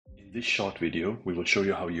In this short video, we will show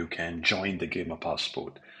you how you can join the Gamer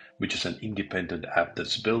Passport, which is an independent app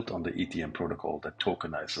that's built on the Itheum protocol that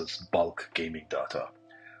tokenizes bulk gaming data.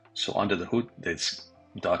 So under the hood, there's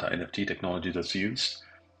data NFT technology that's used,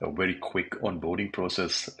 a very quick onboarding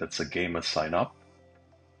process lets a gamer sign up.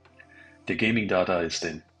 The gaming data is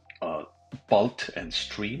then bulked and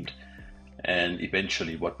streamed, and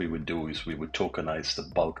eventually what we would do is we would tokenize the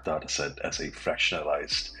bulk data set as a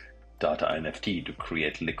fractionalized data NFT to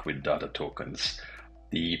create liquid data tokens.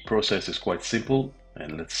 The process is quite simple,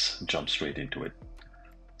 and let's jump straight into it.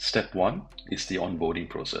 Step one is the onboarding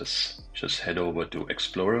process. Just head over to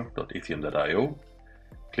explorer.itheum.io,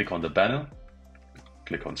 click on the banner,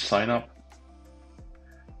 click on sign up.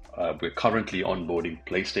 We're currently onboarding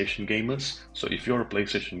PlayStation gamers. So if you're a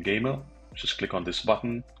PlayStation gamer, just click on this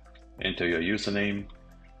button, enter your username.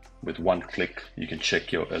 With one click, you can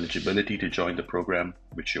check your eligibility to join the program,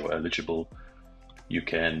 which you're eligible. You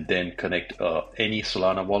can then connect any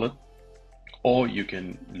Solana wallet, or you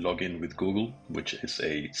can log in with Google, which is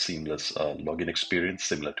a seamless login experience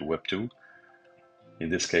similar to Web2.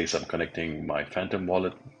 In this case, I'm connecting my Phantom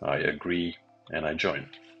wallet. I agree and I join.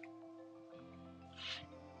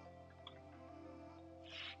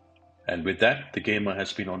 And with that, the gamer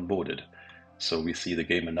has been onboarded. So we see the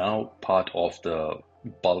gamer now part of the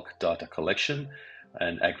bulk data collection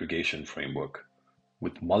and aggregation framework.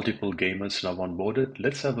 With multiple gamers now onboarded,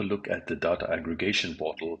 let's have a look at the data aggregation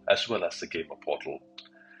portal as well as the gamer portal.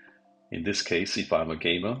 In this case, if I'm a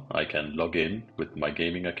gamer, I can log in with my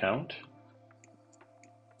gaming account.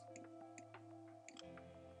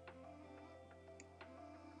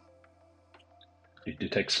 It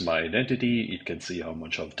detects my identity, it can see how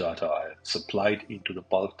much of data I supplied into the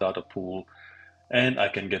bulk data pool, and I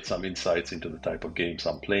can get some insights into the type of games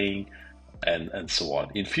I'm playing, and so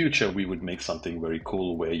on. In future, we would make something very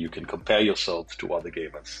cool where you can compare yourself to other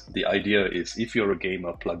gamers. The idea is if you're a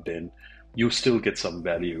gamer plugged in, you still get some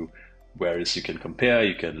value, whereas you can compare,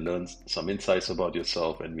 you can learn some insights about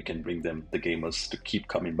yourself, and we can bring them, the gamers, to keep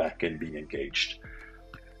coming back and being engaged.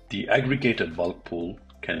 The aggregated bulk pool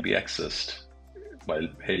can be accessed by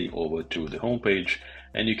heading over to the homepage,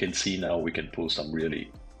 and you can see now we can pull some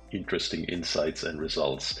really interesting insights and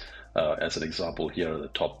results. As an example, here are the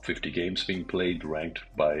top 50 games being played, ranked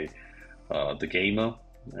by the gamer,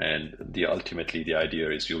 and ultimately the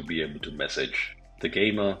idea is you'll be able to message the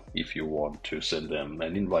gamer if you want to send them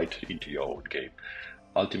an invite into your own game.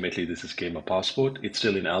 Ultimately, this is Gamer Passport. It's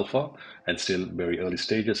still in alpha and still very early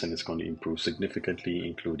stages, and it's going to improve significantly,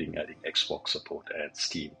 including adding Xbox support and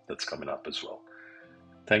Steam that's coming up as well.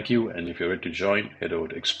 Thank you, and if you're ready to join, head over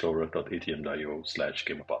to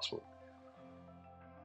explorer.itheum.io/gamerpassport.